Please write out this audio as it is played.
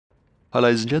Hi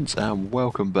ladies and gents, and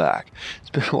welcome back. It's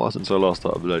been a while since I last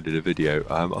uploaded a video.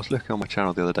 I was looking on my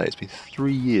channel the other day. It's been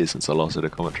 3 years since I last did a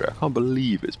commentary. I can't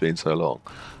believe it's been so long.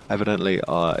 Evidently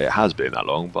it has been that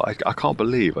long, but I can't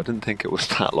believe, I didn't think it was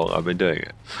that long I've been doing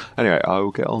it. Anyway, I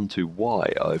will get on to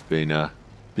why I've been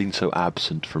so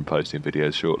absent from posting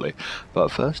videos shortly. But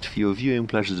first, for your viewing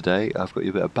pleasure today, I've got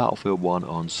you a bit of Battlefield 1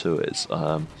 on Suez.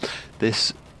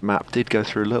 This map did go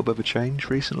through a little bit of a change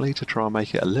recently to try and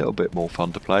make it a little bit more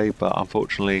fun to play, but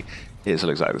unfortunately it's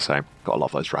exactly the same. Gotta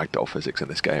love those ragdoll physics in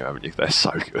this game, haven't you? They're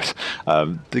so good.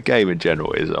 The game in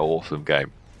general is an awesome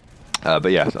game.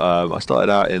 But yeah, I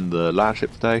started out in the land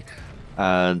ship today,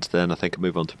 and then I think I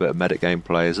move on to a bit of medic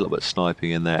gameplay, there's a little bit of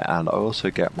sniping in there, and I also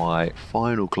get my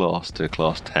final class to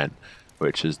class 10,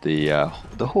 which is the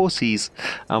horsies.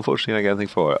 Unfortunately, I don't get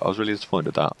anything for it. I was really disappointed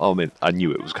at that. I mean, I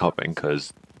knew it was coming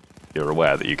because you're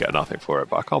aware that you get nothing for it,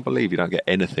 but I can't believe you don't get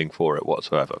anything for it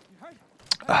whatsoever.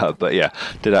 But yeah,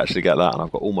 did actually get that, and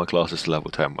I've got all my classes to level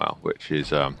 10 now, which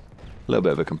is a little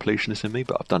bit of a completionist in me,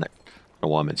 but I've done it. I don't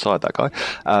know why I'm inside that guy.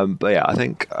 But yeah, I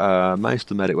think most of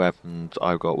the medic weapons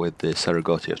I've got with the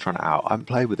Serigoti, I was trying it out. I haven't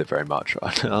played with it very much.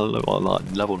 I'm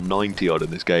like level 90 odd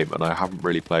in this game, and I haven't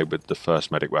really played with the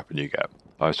first medic weapon you get.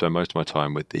 I spend most of my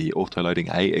time with the auto-loading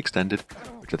 8 extended,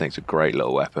 which I think is a great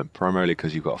little weapon, primarily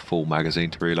because you've got a full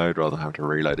magazine to reload rather than having to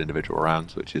reload individual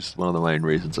rounds, which is one of the main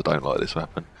reasons I don't like this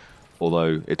weapon,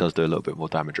 although it does do a little bit more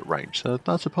damage at range, so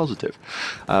that's a positive.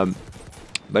 But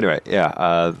anyway,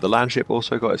 yeah, the land ship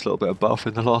also got its little bit of buff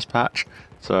in the last patch,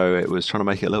 so it was trying to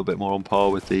make it a little bit more on par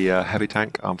with the heavy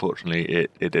tank. Unfortunately,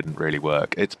 it didn't really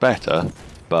work. It's better,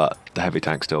 but the heavy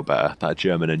tank's still better. That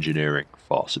German engineering,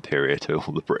 far superior to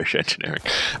all the British engineering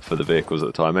for the vehicles at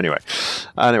the time. Anyway,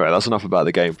 that's enough about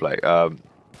the gameplay.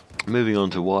 Moving on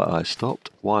to why I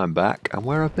stopped, why I'm back, and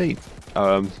where I've been.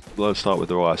 Let's start with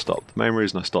why I stopped. The main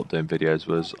reason I stopped doing videos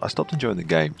was I stopped enjoying the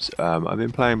games. I've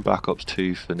been playing Black Ops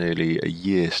 2 for nearly a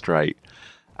year straight,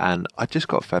 and I just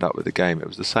got fed up with the game. It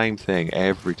was the same thing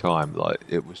every time. Like,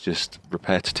 it was just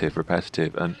repetitive,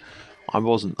 and I'm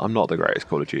not the greatest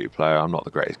Call of Duty player. I'm not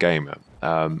the greatest gamer,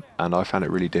 and I found it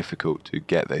really difficult to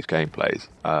get those gameplays.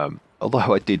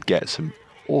 Although I did get some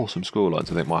awesome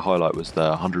scorelines. I think my highlight was the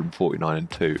 149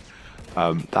 and 2.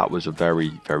 That was a very,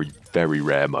 very, very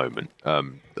rare moment. I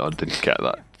didn't get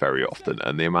that very often,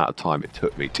 and the amount of time it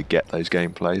took me to get those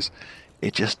gameplays,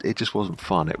 it just wasn't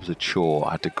fun. It was a chore.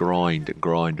 I had to grind to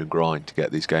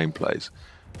get these gameplays,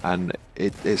 and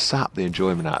it sapped the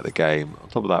enjoyment out of the game. On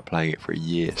top of that, playing it for a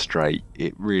year straight,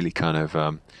 it really kind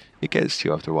of it gets to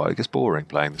you after a while. It gets boring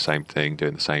playing the same thing,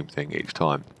 doing the same thing each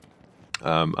time.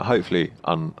 Hopefully,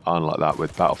 unlike that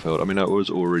with Battlefield. I mean, I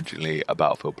was originally a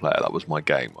Battlefield player. That was my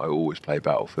game. I always played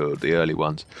Battlefield. The early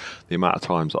ones, the amount of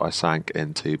times that I sank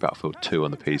into Battlefield 2 on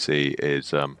the PC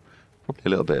is probably a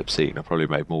little bit obscene. I probably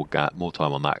made more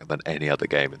time on that than any other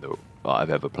game that I've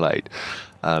ever played.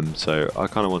 So I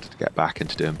kind of wanted to get back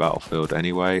into doing Battlefield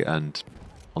anyway. And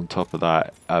on top of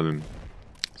that,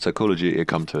 so Call of Duty had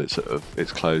come to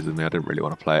its close with me. I didn't really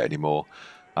want to play it anymore.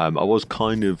 I was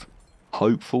kind of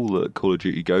hopeful that Call of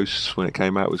Duty Ghosts, when it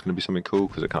came out, was going to be something cool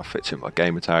because it kind of fits in my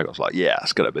gamer tag. I was like, yeah,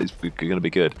 it's going to be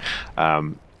good.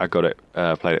 I got it,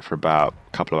 played it for about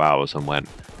a couple of hours, and went,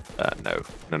 no,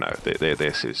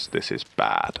 this is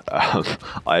bad.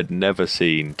 I had never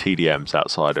seen TDMs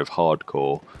outside of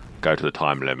hardcore go to the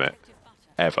time limit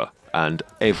ever, and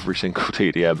every single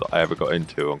TDM that I ever got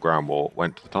into on Ground War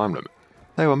went to the time limit.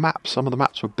 They were maps. Some of the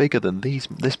maps were bigger than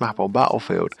this map on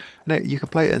Battlefield. And you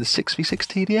could play it in 6v6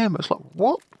 TDM. It's like,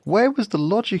 what? Where was the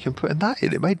logic in putting that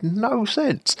in? It made no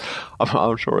sense.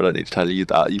 I'm sure I don't need to tell you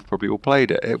that. You've probably all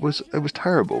played it. It was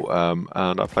terrible.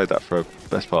 And I played that for the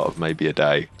best part of maybe a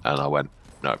day. And I went,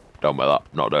 no, done with that.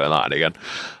 Not doing that again.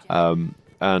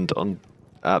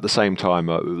 At the same time,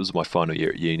 it was my final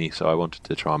year at uni, so I wanted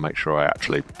to try and make sure I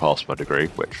actually passed my degree,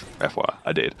 which, FYI,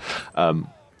 I did.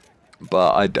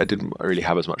 But I didn't really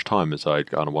have as much time as I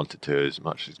kind of wanted to, as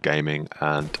much as gaming,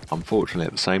 and unfortunately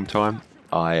at the same time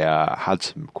I had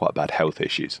some quite bad health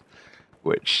issues,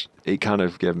 which it kind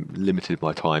of limited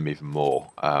my time even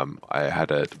more. I had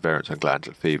a variant and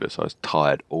glandular fever, so I was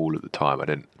tired all of the time.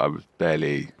 I was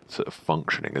barely sort of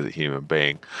functioning as a human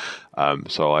being,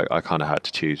 so I kind of had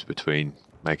to choose between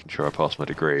making sure I passed my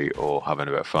degree or having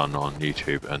a bit of fun on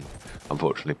YouTube, and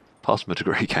unfortunately passing my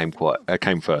degree came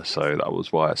first, so that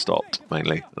was why I stopped,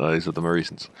 mainly. Those are the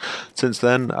reasons. Since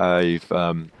then, I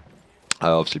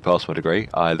obviously passed my degree.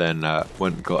 I then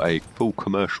went and got a full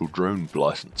commercial drone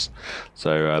license.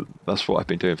 So that's what I've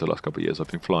been doing for the last couple of years. I've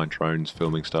been flying drones,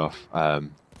 filming stuff,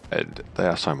 and they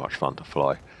are so much fun to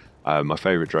fly. My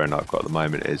favourite drone I've got at the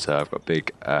moment is I've got a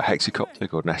big hexacopter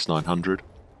called an S900.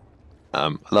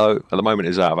 Although at the moment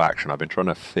it's out of action. I've been trying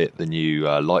to fit the new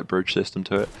light bridge system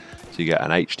to it, so you get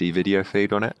an HD video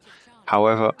feed on it.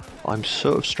 However, I'm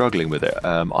sort of struggling with it.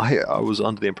 I was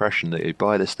under the impression that you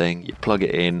buy this thing, you plug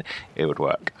it in, it would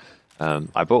work.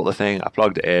 I bought the thing, I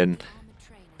plugged it in,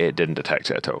 it didn't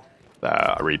detect it at all.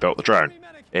 I rebuilt the drone.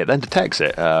 It then detects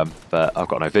it, but I've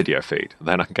got no video feed.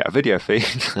 Then I can get a video feed,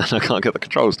 and I can't get the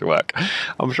controls to work.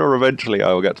 I'm sure eventually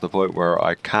I will get to the point where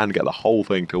I can get the whole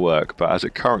thing to work, but as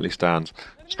it currently stands,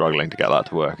 struggling to get that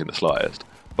to work in the slightest.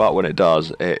 But when it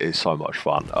does, it is so much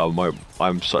fun.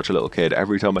 I'm such a little kid.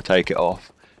 Every time I take it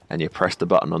off, and you press the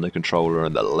button on the controller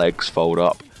and the legs fold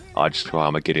up, I just cry.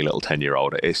 I'm a giddy little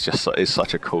 10-year-old. It's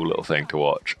such a cool little thing to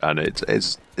watch, and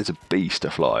it's a beast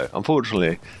to fly.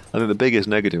 Unfortunately, I think the biggest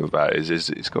negative about it is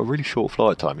it's got a really short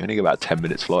flight time. You only get about 10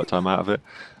 minutes flight time out of it,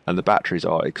 and the batteries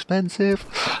are expensive,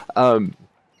 and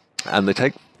they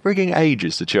take frigging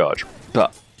ages to charge.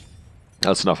 But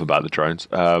that's enough about the drones.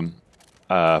 Well,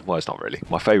 it's not really.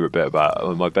 My favourite bit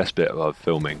about, my best bit of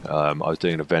filming, I was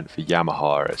doing an event for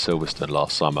Yamaha at Silverstone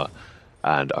last summer,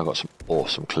 and I got some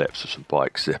awesome clips of some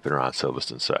bikes zipping around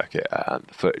Silverstone circuit, and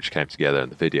the footage came together,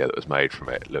 and the video that was made from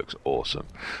it looks awesome.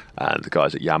 And the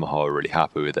guys at Yamaha are really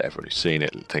happy with it. Everyone who's seen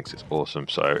it thinks it's awesome,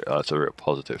 so that's a real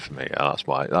positive for me.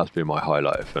 And that's been my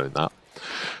highlight of filming that.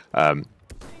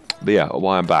 But yeah,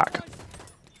 why I'm back,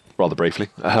 rather briefly.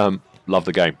 Love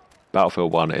the game.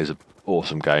 Battlefield 1 is an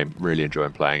awesome game. Really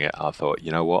enjoying playing it. I thought,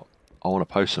 you know what? I want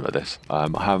to post some of this. I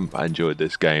haven't enjoyed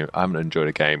this game. I haven't enjoyed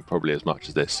a game probably as much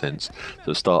as this since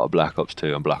the start of Black Ops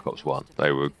 2 and Black Ops 1.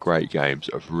 They were great games.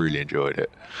 I've really enjoyed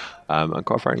it. And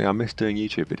quite frankly, I miss doing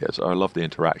YouTube videos. I love the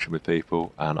interaction with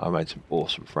people, and I made some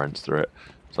awesome friends through it.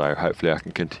 So hopefully I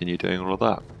can continue doing all of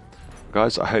that.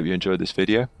 Guys, I hope you enjoyed this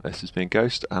video. This has been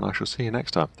Ghost, and I shall see you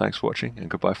next time. Thanks for watching, and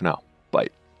goodbye for now. Bye.